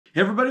Hey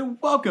everybody,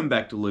 welcome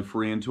back to Live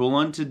Free and Tool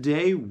On.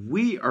 Today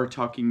we are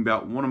talking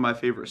about one of my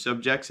favorite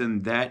subjects,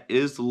 and that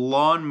is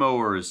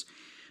lawnmowers.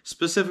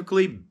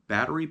 Specifically,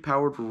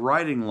 battery-powered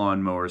riding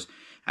lawnmowers.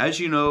 As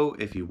you know,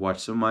 if you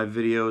watch some of my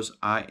videos,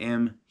 I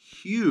am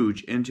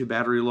huge into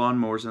battery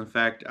lawnmowers. In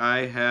fact,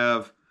 I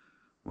have,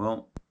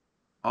 well,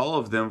 all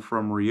of them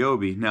from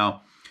Ryobi.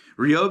 Now,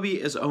 Ryobi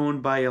is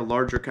owned by a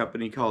larger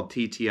company called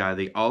TTI.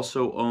 They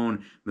also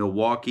own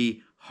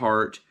Milwaukee,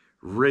 Hart,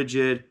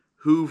 Rigid,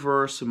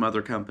 Hoover, some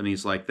other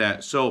companies like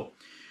that. So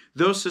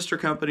those sister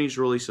companies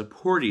really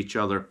support each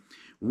other.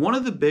 One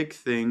of the big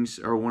things,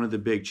 or one of the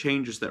big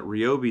changes that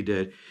Ryobi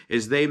did,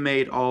 is they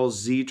made all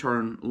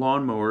Z-turn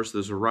lawnmowers.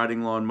 Those are riding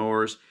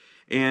lawnmowers.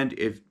 And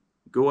if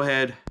go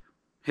ahead,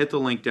 hit the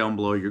link down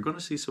below. You're going to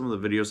see some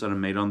of the videos that I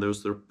made on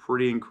those. They're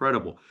pretty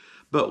incredible.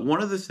 But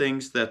one of the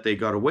things that they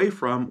got away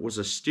from was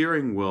a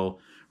steering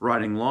wheel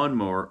riding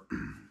lawnmower.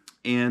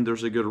 And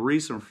there's a good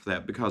reason for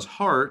that, because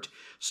Hart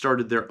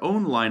started their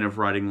own line of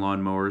riding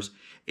lawnmowers,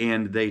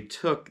 and they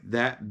took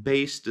that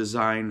base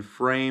design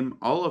frame,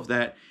 all of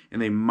that,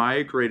 and they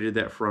migrated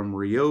that from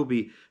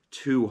Ryobi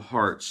to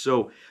Hart.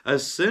 So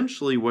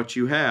essentially what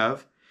you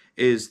have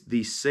is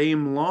the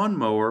same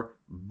lawnmower,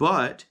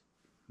 but,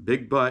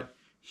 big but,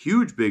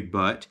 huge big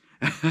but,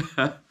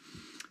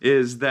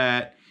 is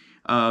that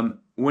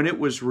when it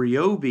was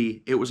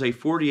Ryobi, it was a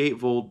 48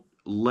 volt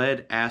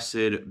lead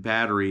acid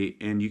battery,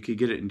 and you could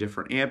get it in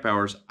different amp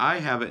hours. I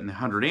have it in the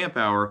 100 amp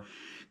hour.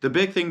 The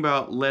big thing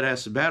about lead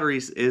acid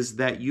batteries is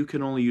that you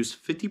can only use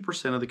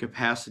 50% of the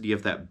capacity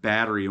of that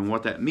battery, and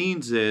what that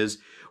means is,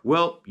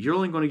 well, you're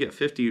only going to get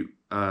 50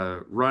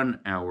 you're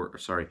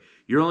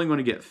only going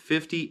to get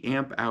 50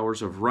 amp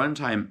hours of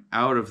runtime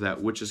out of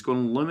that, which is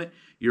going to limit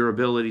your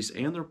abilities,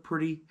 and they're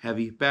pretty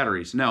heavy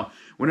batteries. Now,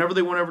 whenever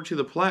they went over to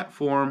the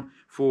platform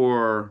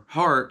for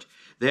Hart,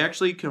 they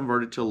actually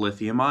converted to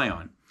lithium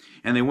ion.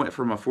 And they went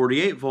from a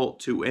 48 volt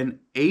to an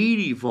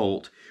 80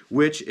 volt,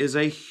 which is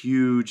a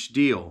huge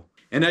deal.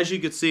 And as you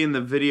can see in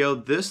the video,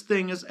 this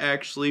thing is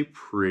actually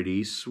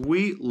pretty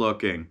sweet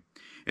looking.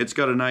 It's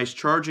got a nice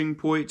charging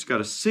point. It's got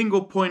a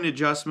single point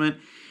adjustment.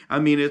 I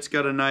mean, it's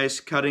got a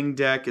nice cutting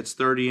deck. It's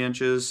 30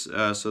 inches,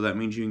 so that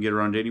means you can get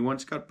around anyone.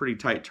 It's got a pretty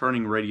tight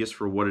turning radius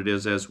for what it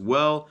is as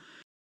well.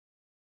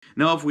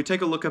 Now, if we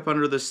take a look up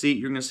under the seat,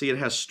 you're going to see it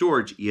has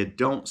storage. You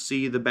don't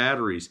see the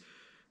batteries.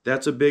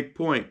 That's a big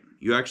point.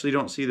 You actually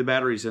don't see the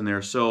batteries in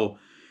there. So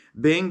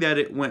being that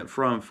it went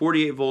from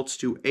 48 volts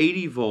to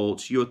 80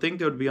 volts, you would think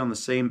they would be on the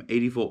same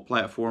 80 volt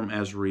platform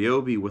as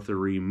Ryobi with the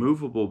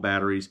removable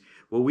batteries.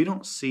 Well, we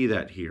don't see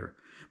that here.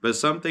 But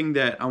something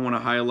that I want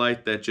to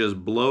highlight that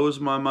just blows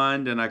my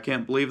mind, and I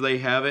can't believe they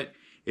have it.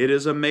 It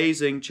is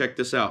amazing. Check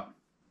this out.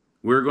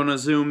 We're going to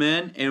zoom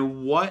in,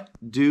 and what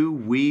do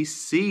we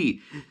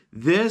see?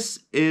 This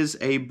is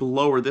a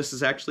blower. This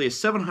is actually a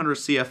 700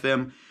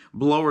 CFM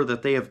blower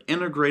that they have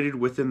integrated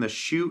within the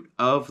chute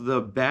of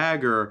the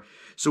bagger.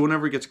 So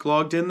whenever it gets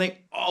clogged in, they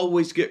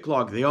always get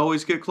clogged. They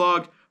always get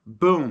clogged.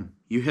 Boom.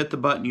 You hit the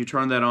button, you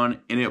turn that on,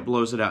 and it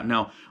blows it out.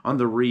 Now, on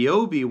the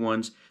Ryobi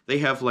ones, they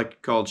have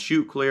like called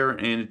chute clear,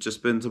 and it just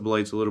spins the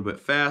blades a little bit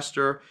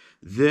faster.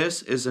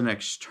 This is an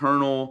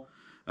external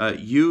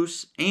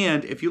use,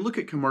 and if you look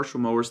at commercial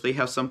mowers, they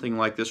have something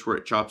like this where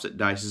it chops it,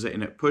 dices it,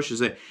 and it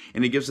pushes it,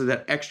 and it gives it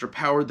that extra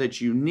power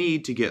that you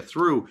need to get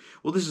through.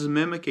 Well, this is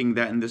mimicking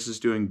that, and this is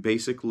doing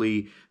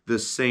basically the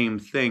same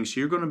thing.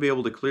 So you're going to be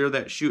able to clear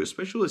that chute,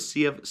 especially with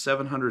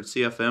 700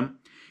 CFM.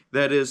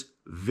 That is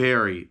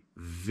very,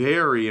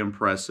 very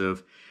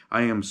impressive.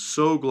 I am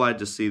so glad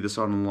to see this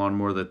on a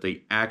lawnmower that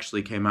they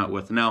actually came out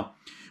with. Now,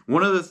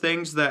 one of the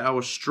things that I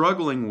was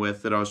struggling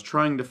with, that I was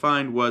trying to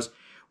find, was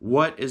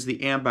what is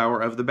the amp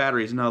hour of the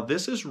batteries. Now,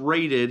 this is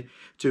rated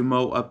to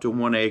mow up to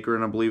 1 acre,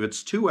 and I believe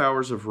it's 2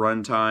 hours of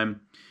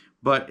runtime,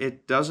 but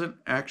it doesn't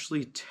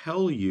actually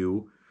tell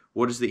you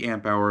what is the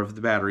amp hour of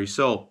the battery.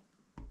 So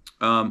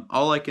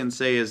all I can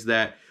say is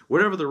that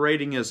whatever the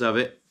rating is of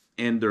it,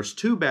 and there's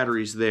 2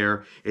 batteries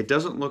there, it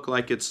doesn't look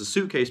like it's a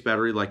suitcase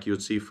battery like you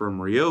would see from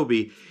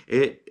Ryobi.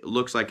 It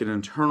looks like an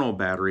internal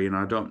battery, and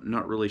I'm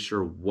not really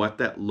sure what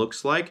that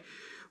looks like.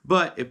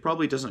 But it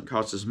probably doesn't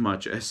cost as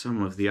much as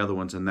some of the other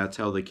ones, and that's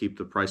how they keep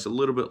the price a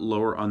little bit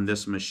lower on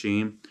this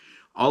machine.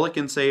 All I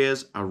can say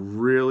is I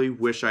really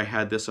wish I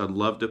had this. I'd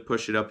love to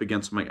push it up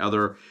against my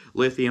other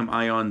lithium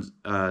ions.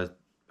 I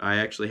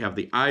actually have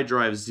the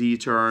iDrive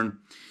Z-Turn,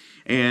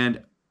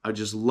 and I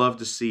just love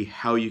to see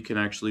how you can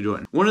actually do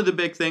it. One of the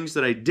big things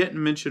that I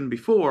didn't mention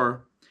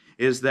before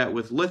is that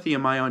with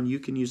lithium ion, you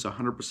can use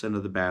 100%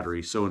 of the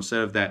battery. So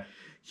instead of that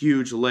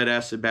huge lead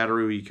acid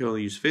battery where you can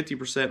only use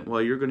 50%,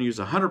 well, you're going to use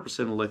 100%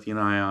 of lithium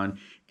ion,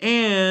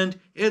 and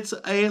it's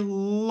a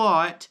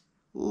lot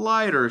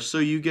lighter. So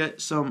you get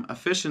some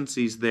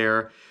efficiencies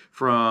there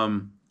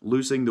from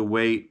losing the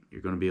weight.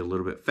 You're going to be a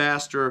little bit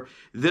faster.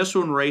 This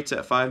one rates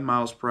at 5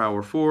 miles per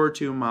hour forward,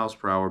 2 miles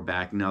per hour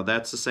back. Now,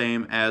 that's the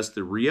same as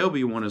the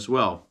Ryobi one as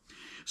well.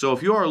 So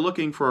if you are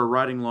looking for a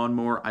riding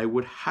lawnmower, I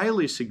would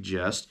highly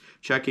suggest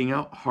checking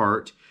out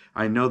Hart.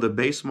 I know the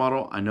base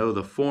model, I know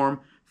the form,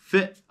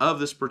 fit of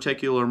this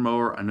particular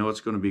mower, I know it's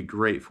going to be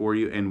great for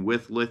you. And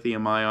with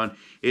lithium ion,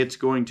 it's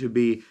going to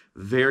be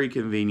very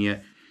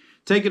convenient.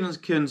 Take it into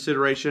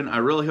consideration. I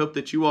really hope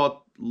that you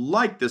all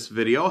like this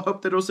video. I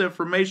hope that it was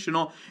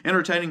informational,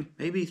 entertaining,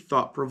 maybe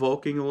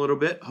thought-provoking a little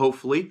bit.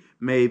 Hopefully,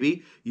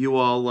 maybe. You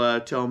all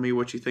tell me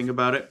what you think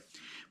about it.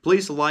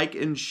 Please like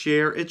and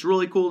share. It's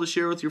really cool to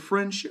share with your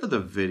friends. Share the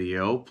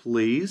video,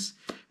 please.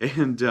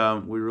 And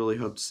we really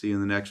hope to see you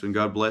in the next one.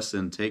 God bless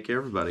and take care,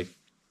 everybody.